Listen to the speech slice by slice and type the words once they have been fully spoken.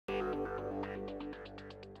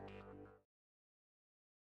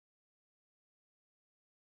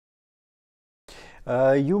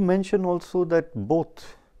You mentioned also that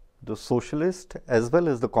both the socialist as well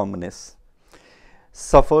as the communists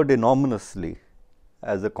suffered enormously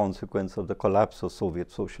as a consequence of the collapse of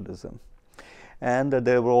Soviet socialism. And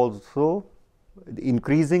there were also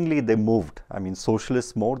increasingly they moved, I mean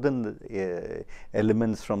socialists more than the,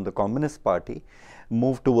 elements from the Communist Party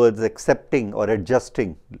moved towards accepting or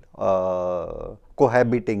adjusting,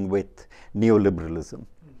 cohabiting with neoliberalism.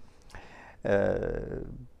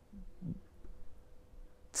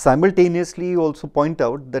 Simultaneously, you also point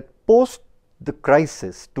out that post the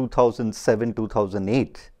crisis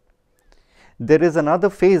 2007-2008, there is another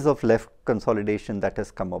phase of left consolidation that has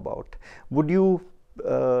come about. Would you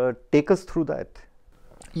take us through that?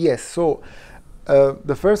 Yes, so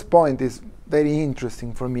the first point is very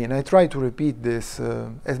interesting for me, and I try to repeat this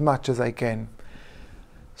as much as I can.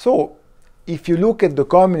 So, if you look at the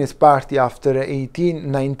Communist Party after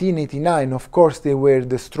 1989, of course they were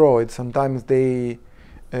destroyed. Sometimes they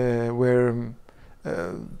were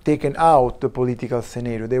taken out the political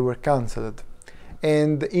scenario, they were cancelled.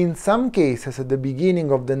 And in some cases, at the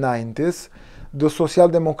beginning of the 90s, the social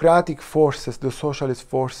democratic forces, the socialist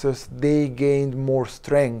forces, they gained more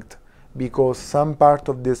strength because some part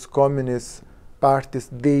of these communist parties,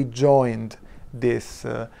 they joined this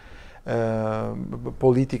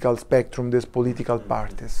political spectrum, these political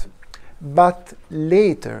parties. But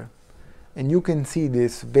later, and you can see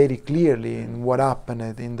this very clearly in what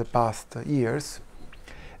happened in the past years,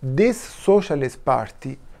 this socialist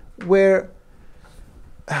party were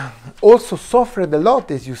also suffered a lot,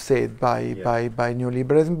 as you said, by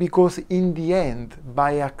neoliberalism, because in the end,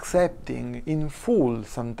 by accepting in full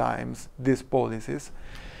sometimes these policies,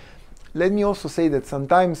 let me also say that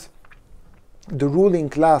sometimes the ruling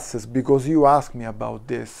classes, because you asked me about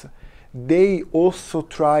this, they also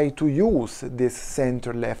try to use this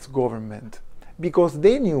center-left government, because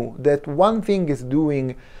they knew that one thing is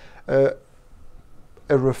doing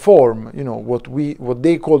a reform, you know, what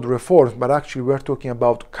they called reforms, but actually we're talking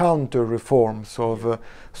about counter reforms of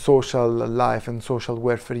social life and social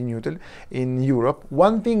welfare in Europe.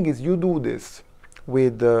 One thing is you do this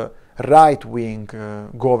with the right-wing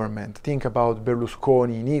government. Think about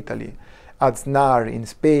Berlusconi in Italy, Aznar in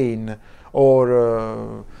Spain,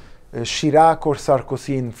 or Chirac or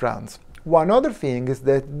Sarkozy in France. One other thing is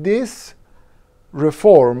that these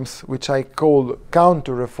reforms, which I call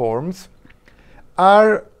counter reforms,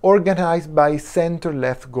 are organized by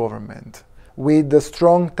center-left government with a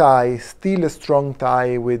strong tie, still a strong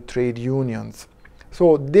tie with trade unions.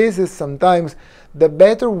 So this is sometimes the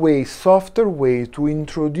better way, softer way to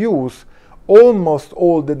introduce almost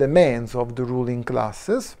all the demands of the ruling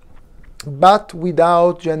classes, but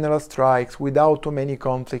without general strikes, without too many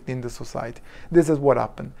conflict in the society. This is what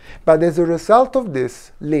happened. But as a result of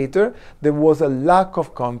this, later, there was a lack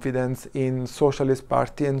of confidence in Socialist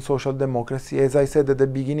Party and social democracy, as I said at the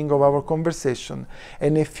beginning of our conversation.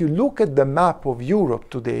 And if you look at the map of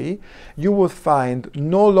Europe today, you will find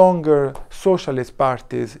no longer socialist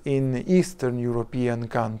parties in Eastern European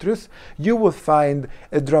countries. You will find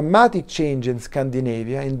a dramatic change in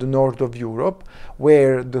Scandinavia, in the north of Europe,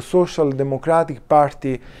 where the Social Democratic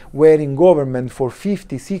Party were in government for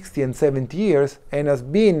 50, 60 and 70 years and has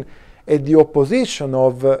been at the opposition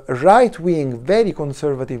of right-wing, very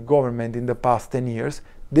conservative government in the past 10 years.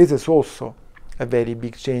 This is also a very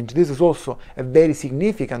big change. This is also a very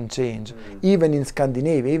significant change. Even in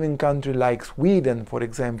Scandinavia, even in countries like Sweden, for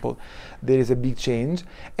example, there is a big change.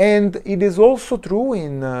 And it is also true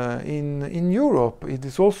in Europe. It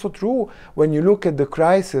is also true when you look at the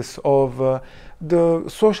crisis of the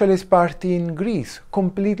Socialist Party in Greece,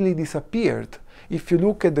 completely disappeared. If you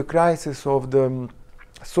look at the crisis of the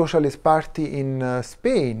Socialist Party in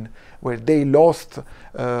Spain, where they lost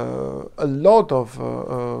a lot of,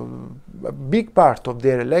 a big part of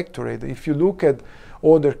their electorate. If you look at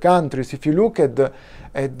other countries, if you look at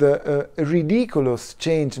the ridiculous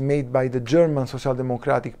change made by the German Social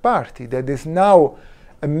Democratic Party, that is now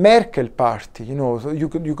a Merkel party, you know, so you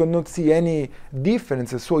cannot see any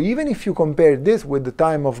differences. So even if you compare this with the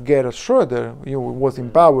time of Gerhard Schröder, who was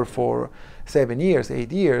in power for 7 years,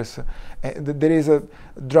 8 years, there is a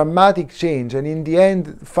dramatic change. And in the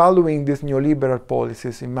end, following these neoliberal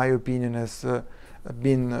policies, in my opinion, has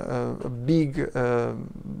been a big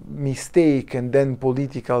mistake and then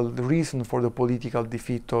the reason for the political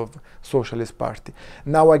defeat of Socialist Party.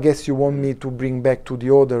 Now I guess you want me to bring back to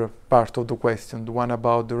the other part of the question, the one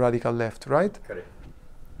about the radical left, right? Correct.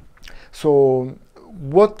 So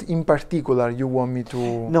what in particular you want me to...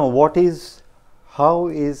 No, how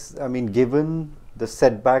is, I mean, given the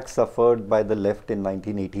setback suffered by the left in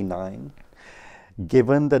 1989,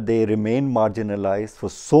 given that they remain marginalized for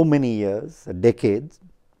so many years, decades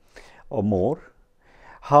or more,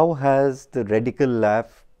 how has the radical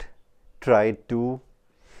left tried to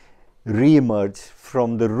re-emerge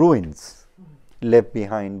from the ruins left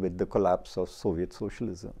behind with the collapse of Soviet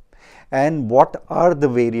socialism? And what are the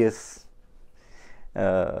various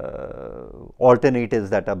alternatives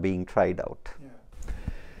that are being tried out? Yeah.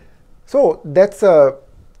 So that's a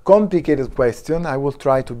complicated question. I will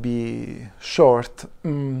try to be short.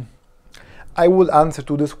 I will answer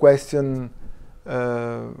to this question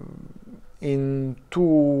in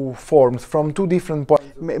two forms, from two different points.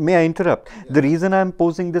 May I interrupt? Yeah. The reason I am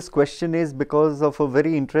posing this question is because of a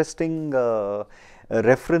very interesting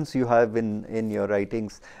reference you have in your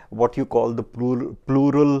writings, what you call the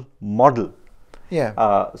plural model.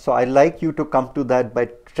 Yeah. So I'd like you to come to that by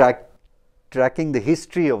tracking the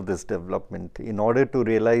history of this development in order to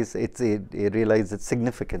realize its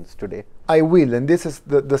significance today. I will, and this is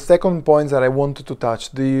the second point that I wanted to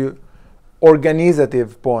touch, the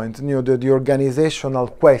organizative point, the organizational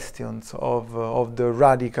questions of the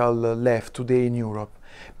radical left today in Europe.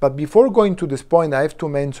 But before going to this point, I have to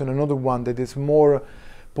mention another one that is more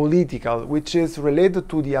political, which is related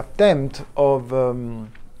to the attempt of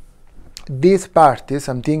these parties.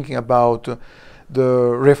 I'm thinking about the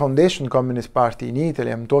Refoundation Communist Party in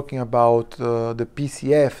Italy, I'm talking about the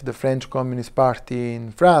PCF, the French Communist Party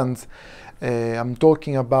in France, I'm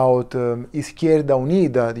talking about Izquierda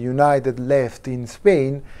Unida, the United Left in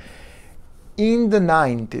Spain. In the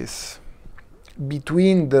 90s,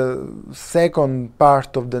 between the second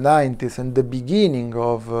part of the 90s and the beginning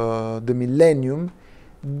of the millennium,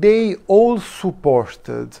 they all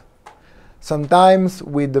supported, sometimes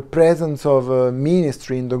with the presence of a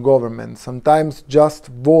ministry in the government, sometimes just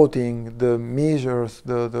voting the measures,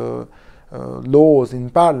 the laws in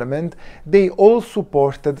parliament, they all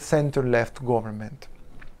supported center-left government.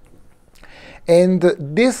 And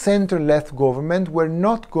this center-left government were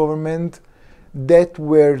not government that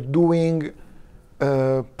were doing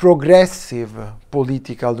progressive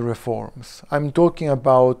political reforms. I'm talking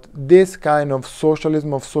about this kind of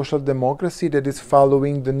socialism, of social democracy that is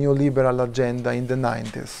following the neoliberal agenda in the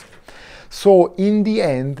 90s. So in the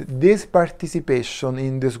end, this participation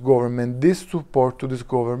in this government, this support to this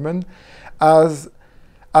government has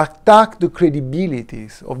attacked the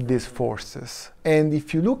credibilities of these forces. And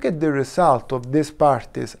if you look at the result of these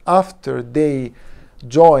parties after they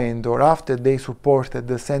joined or after they supported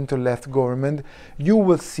the center-left government, you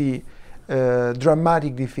will see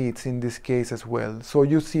dramatic defeats in this case as well. So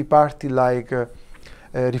you see parties like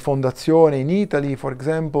Rifondazione in Italy, for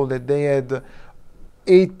example, that they had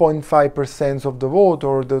 8.5% of the vote,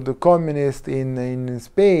 or the communists in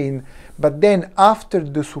Spain. But then after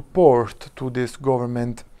the support to this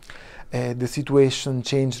government, the situation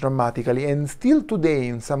changed dramatically. And still today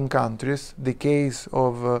in some countries, the case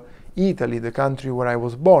of Italy, the country where I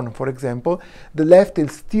was born, for example, the left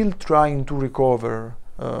is still trying to recover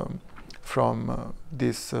from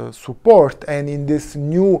this support, and in this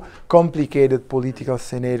new complicated political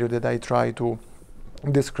scenario that I try to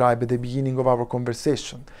describe at the beginning of our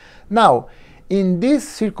conversation. Now, in these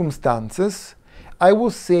circumstances, I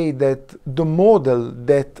would say that the model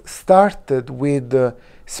that started with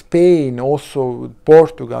Spain, also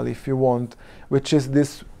Portugal if you want, which is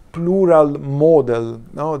this plural model,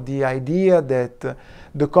 no? The idea that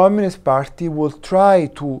the Communist Party will try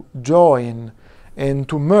to join and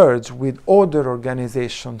to merge with other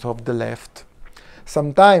organizations of the left,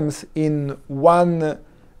 sometimes in one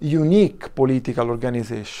unique political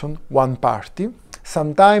organization, one party,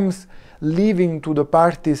 sometimes leaving to the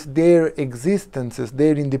parties their existences,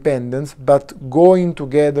 their independence, but going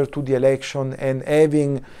together to the election and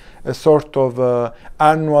having a sort of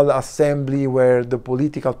annual assembly where the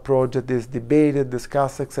political project is debated,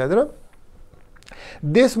 discussed, etc.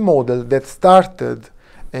 This model that started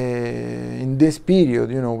in this period,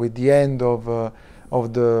 with the end of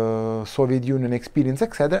the Soviet Union experience,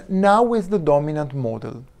 etc., now is the dominant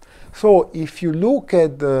model. So if you look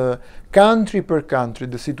at country per country,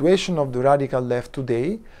 the situation of the radical left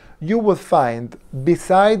today, you will find,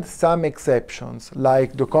 besides some exceptions,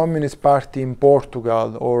 like the Communist Party in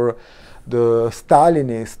Portugal or the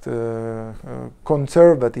Stalinist,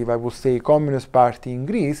 conservative, I would say, Communist Party in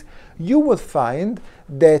Greece, you will find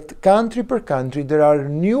that country per country there are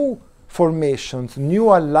new formations, new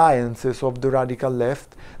alliances of the radical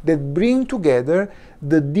left that bring together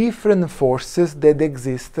the different forces that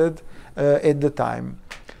existed at the time.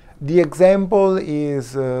 The example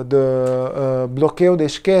is the Bloqueo de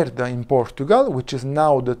Esquerda in Portugal, which is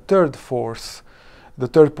now the third force the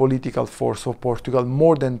third political force of Portugal,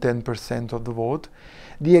 more than 10% of the vote.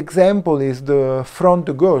 The example is the Front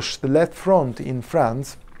de Gauche, the left front in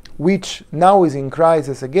France, which now is in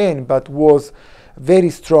crisis again, but was very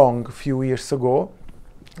strong a few years ago.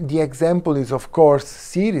 The example is, of course,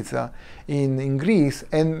 Syriza in Greece,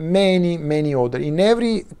 and many other. In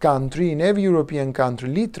every country, in every European country,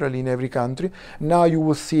 literally in every country, now you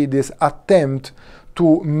will see this attempt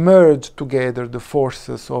to merge together the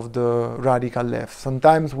forces of the radical left,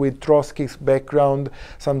 sometimes with Trotsky's background,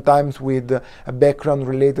 sometimes with a background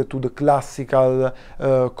related to the classical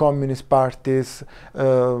communist parties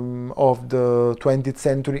of the 20th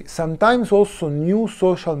century, sometimes also new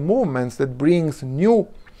social movements that brings new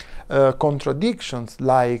contradictions,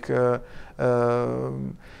 like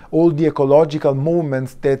all the ecological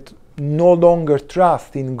movements that no longer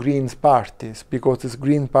trust in Greens parties, because this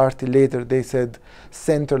Green party later they said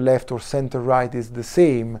center left or center right is the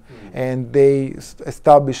same, and they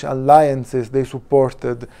established alliances. They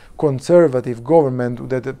supported conservative government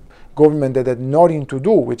that had nothing to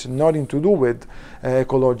do, with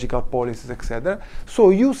ecological policies, etc. So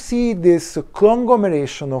you see this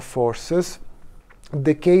conglomeration of forces.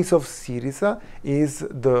 The case of Syriza is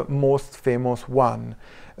the most famous one.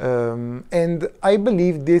 And I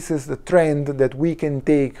believe this is the trend that we can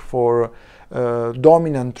take for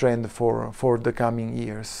dominant trend for the coming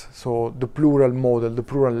years. So the plural model, the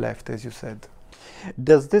plural left, as you said.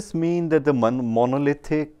 Does this mean that the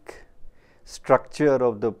monolithic structure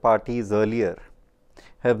of the parties earlier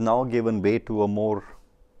have now given way to a more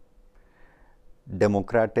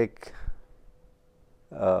democratic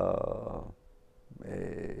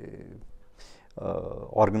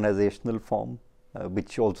organizational form,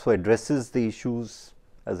 which also addresses the issues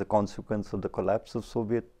as a consequence of the collapse of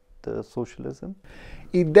Soviet socialism?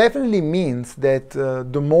 It definitely means that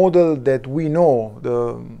the model that we know,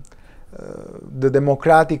 the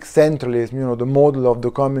democratic centralism, the model of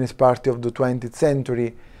the Communist Party of the 20th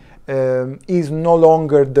century, is no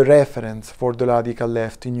longer the reference for the radical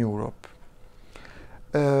left in Europe.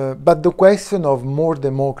 But the question of more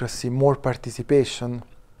democracy, more participation,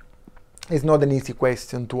 is not an easy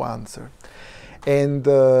question to answer. And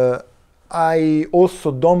I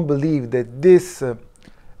also don't believe that this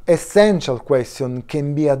essential question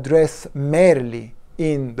can be addressed merely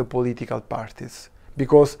in the political parties,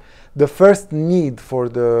 because the first need for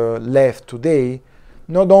the left today,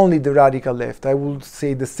 not only the radical left, I would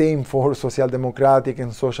say the same for Social Democratic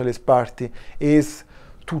and Socialist Party, is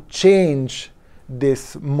to change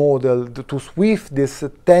this model, to swift this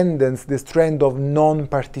tendency, this trend of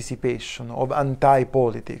non-participation, of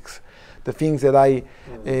anti-politics. The things that I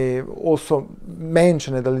also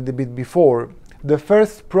mentioned a little bit before. The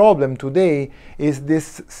first problem today is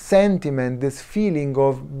this sentiment, this feeling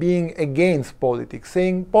of being against politics,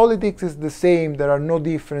 saying politics is the same, there are no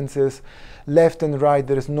differences, left and right,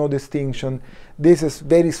 there is no distinction. This is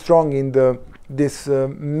very strong in this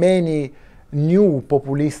many new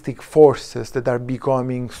populistic forces that are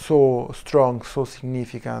becoming so strong, so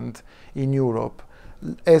significant in Europe,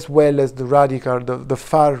 as well as the radical, the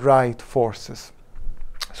far-right forces.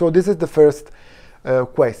 So this is the first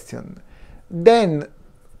question. Then,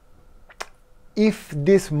 if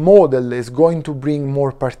this model is going to bring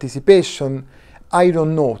more participation, I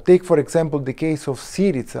don't know. Take, for example, the case of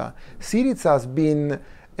Syriza. Syriza has been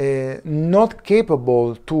not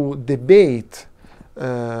capable to debate,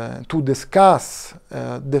 to discuss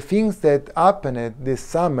the things that happened this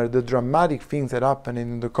summer, the dramatic things that happened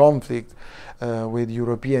in the conflict with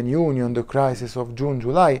European Union, the crisis of June,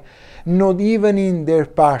 July, not even in their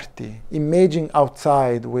party. Imagine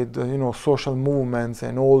outside with social movements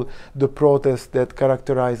and all the protests that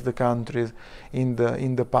characterized the countries in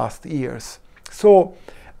the past years. So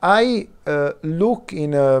I look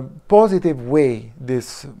in a positive way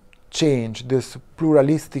this change, this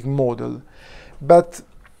pluralistic model. But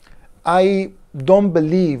I don't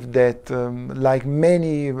believe that, like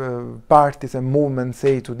many parties and movements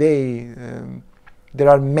say today, there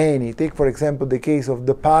are many. Take, for example, the case of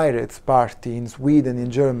the Pirates Party in Sweden, in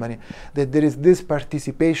Germany, that there is this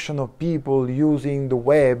participation of people using the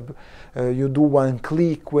web. You do one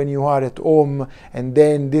click when you are at home, and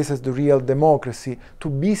then this is the real democracy. To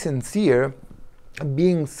be sincere,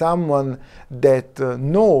 being someone that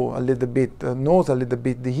knows a little bit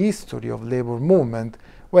the history of labor movement,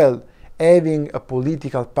 well, having a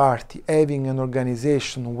political party, having an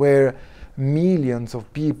organization where millions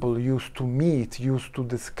of people used to meet, used to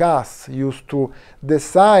discuss, used to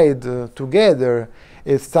decide together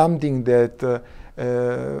is something that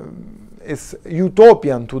is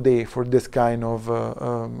utopian today for this kind of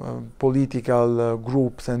political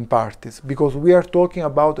groups and parties, because we are talking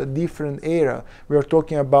about a different era. We are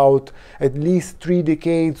talking about at least 3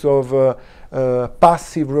 decades of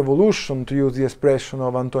passive revolution, to use the expression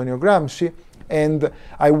of Antonio Gramsci. And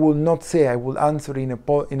I will not say, I will answer in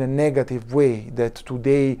a negative way, that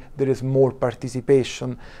today there is more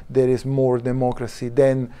participation, there is more democracy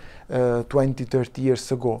than 20, 30 years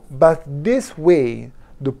ago. But this way,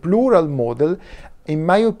 the plural model, in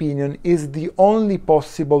my opinion, is the only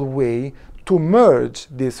possible way to merge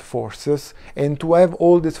these forces and to have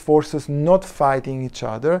all these forces not fighting each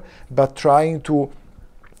other, but trying to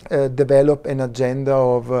develop an agenda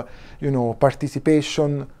of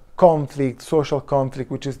participation, conflict, social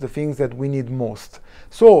conflict, which is the things that we need most.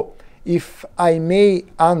 So if I may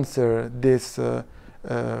answer this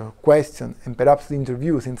question, and perhaps the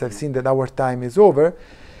interview, since I've seen that our time is over,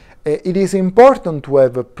 it is important to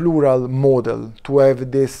have a plural model, to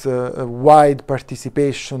have this wide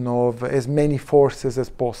participation of as many forces as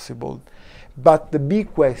possible. But the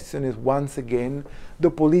big question is, once again,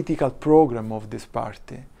 the political program of this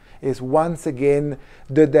party, is once again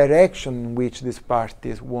the direction in which these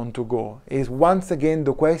parties want to go, is once again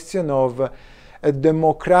the question of a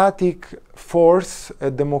democratic force,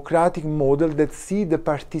 a democratic model that see the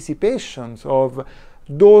participations of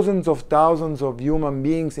dozens of thousands of human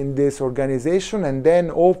beings in this organization, and then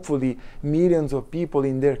hopefully millions of people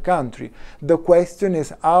in their country. The question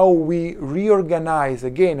is how we reorganize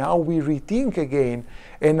again, how we rethink again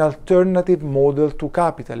an alternative model to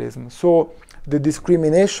capitalism. So the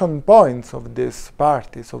discrimination points of these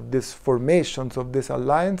parties, of these formations, of these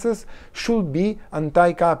alliances, should be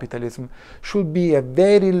anti-capitalism, should be a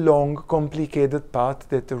very long, complicated path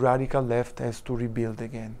that the radical left has to rebuild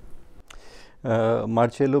again.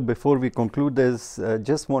 Marcello, before we conclude this,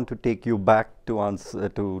 just want to take you back to answer,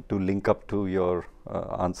 to link up to your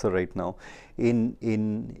answer right now. In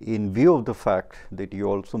view of the fact that you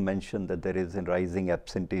also mentioned that there is a rising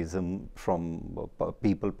absenteeism from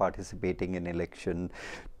people participating in election,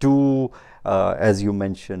 to as you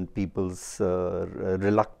mentioned, people's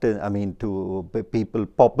reluctance, to people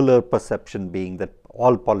popular perception being that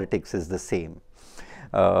all politics is the same,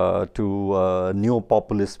 to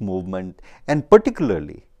neo-populist movement, and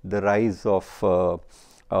particularly the rise of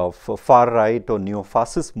far-right or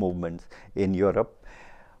neo-fascist movements in Europe.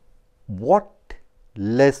 What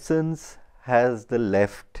lessons has the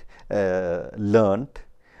left learned,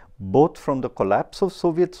 both from the collapse of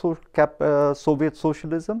Soviet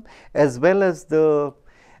socialism as well as the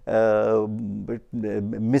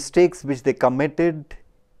mistakes which they committed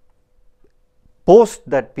post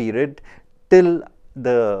that period till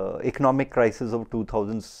the economic crisis of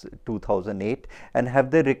 2008, and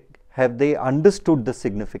have they understood the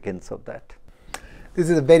significance of that? This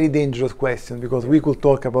is a very dangerous question, because we could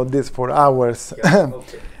talk about this for hours. Yeah,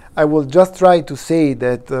 okay. I will just try to say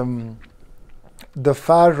that the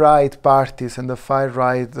far-right parties and the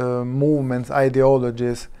far-right movements,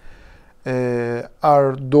 ideologies,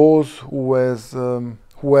 are those who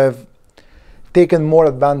have taken more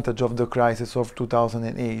advantage of the crisis of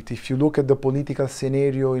 2008. If you look at the political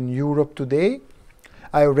scenario in Europe today,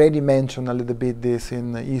 I already mentioned a little bit this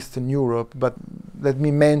in Eastern Europe, but let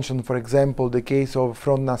me mention, for example, the case of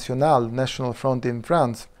Front National, National Front in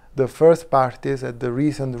France. The first parties at the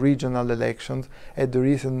recent regional elections, at the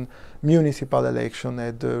recent municipal election,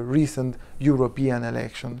 at the recent European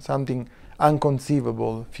election, something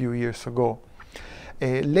unconceivable a few years ago.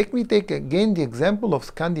 Let me take again the example of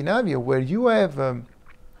Scandinavia, where you have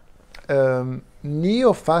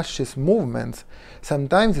neo-fascist movements.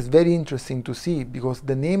 Sometimes it's very interesting to see, because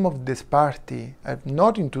the name of this party have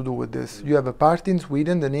nothing to do with this. You have a party in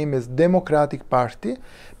Sweden, the name is Democratic Party,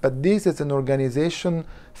 but this is an organization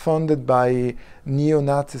funded by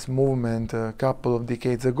neo-Nazis movement a couple of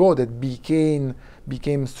decades ago that became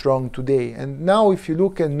strong today. And now if you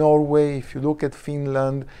look at Norway, if you look at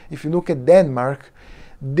Finland, if you look at Denmark,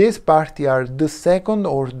 these parties are the second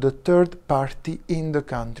or the third party in the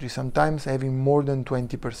country, sometimes having more than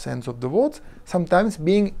 20% of the votes, sometimes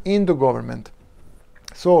being in the government.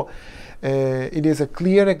 So it is a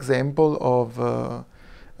clear example of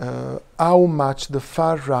how much the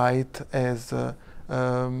far right has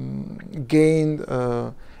gained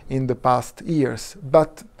in the past years.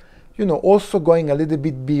 But also going a little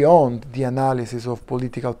bit beyond the analysis of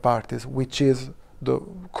political parties, which is the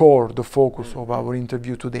core, the focus of our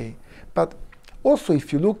interview today. But also,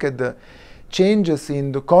 if you look at the changes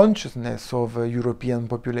in the consciousness of a European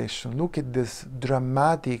population, look at this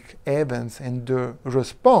dramatic events and the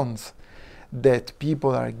response that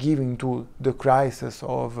people are giving to the crisis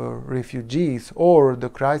of refugees or the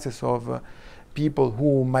crisis of people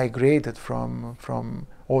who migrated from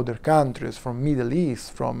other countries, from Middle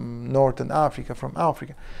East, from Northern Africa, from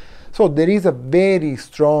Africa. So there is a very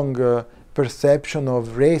strong perception of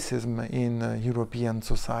racism in European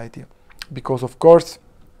society, because of course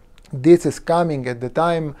this is coming at the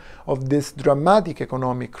time of this dramatic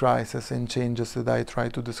economic crisis and changes that I try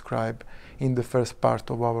to describe in the first part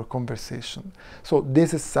of our conversation. So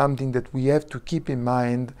this is something that we have to keep in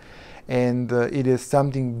mind, and it is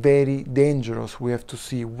something very dangerous. We have to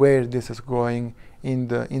see where this is going in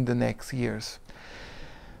the next years.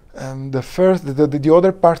 The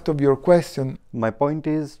other part of your question. My point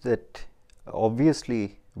is that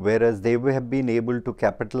obviously, whereas they have been able to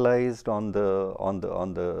capitalize on the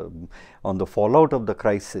fallout of the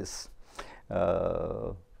crisis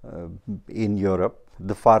in Europe,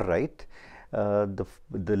 the far right,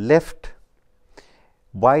 the left,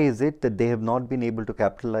 why is it that they have not been able to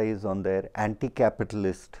capitalize on their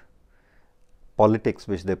anti-capitalist politics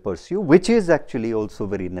which they pursue, which is actually also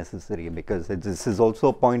very necessary, because this is also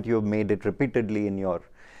a point you have made it repeatedly in your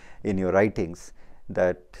writings,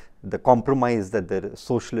 that the compromise that the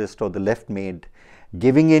socialist or the left made,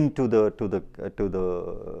 giving in to the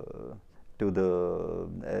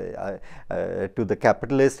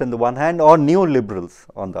capitalist on the one hand, or neoliberals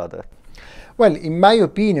on the other. Well, in my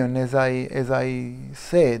opinion, as I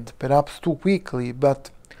said, perhaps too quickly,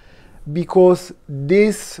 but because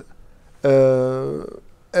this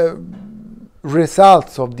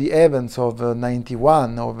results of the events of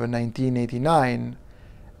 91, of 1989,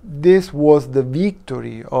 this was the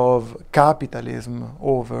victory of capitalism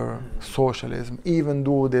over socialism, even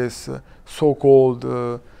though this so-called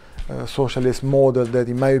socialist model that,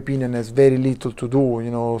 in my opinion, has very little to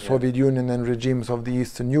do, Soviet Union and regimes of the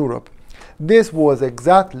Eastern Europe. This was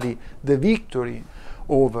exactly the victory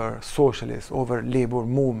over socialists, over labor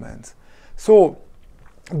movements. So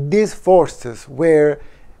these forces were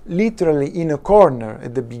literally in a corner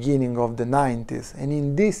at the beginning of the 90s, and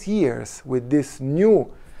in these years, with these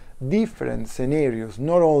new different scenarios,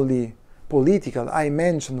 not only political, I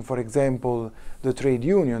mentioned, for example, the trade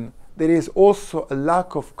union, there is also a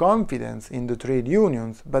lack of confidence in the trade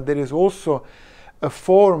unions, but there is also a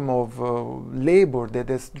form of labor that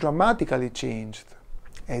has dramatically changed,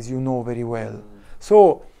 as you know very well.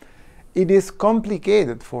 So it is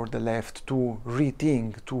complicated for the left to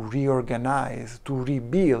rethink, to reorganize, to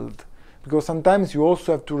rebuild, because sometimes you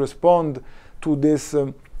also have to respond to these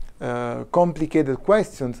complicated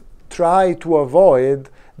questions, try to avoid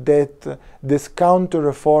that these counter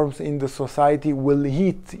reforms in the society will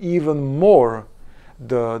hit even more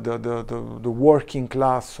the working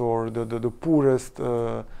class or the poorest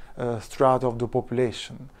strata of the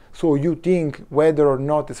population. So you think whether or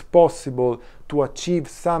not it's possible to achieve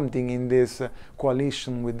something in this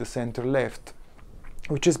coalition with the center-left,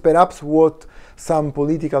 which is perhaps what some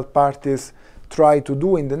political parties tried to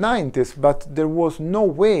do in the 90s, but there was no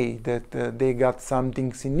way that they got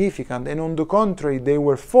something significant, and on the contrary, they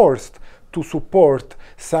were forced to support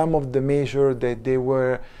some of the measures that they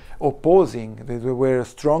were opposing, that they were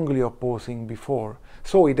strongly opposing before.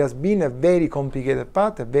 So it has been a very complicated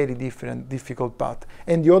path, a very difficult path.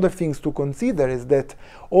 And the other things to consider is that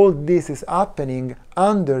all this is happening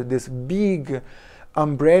under this big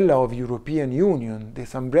umbrella of European Union,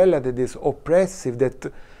 this umbrella that is oppressive,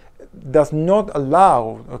 that does not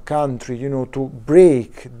allow a country, to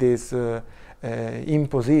break these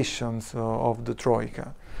impositions of the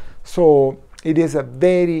Troika. So it is a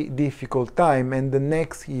very difficult time, and the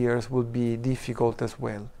next years will be difficult as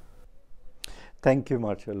well. Thank you,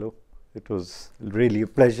 Marcello. It was really a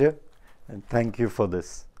pleasure, and thank you for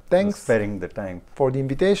this. Thanks for sparing the time. For the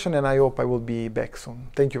invitation, and I hope I will be back soon.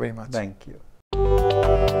 Thank you very much. Thank you.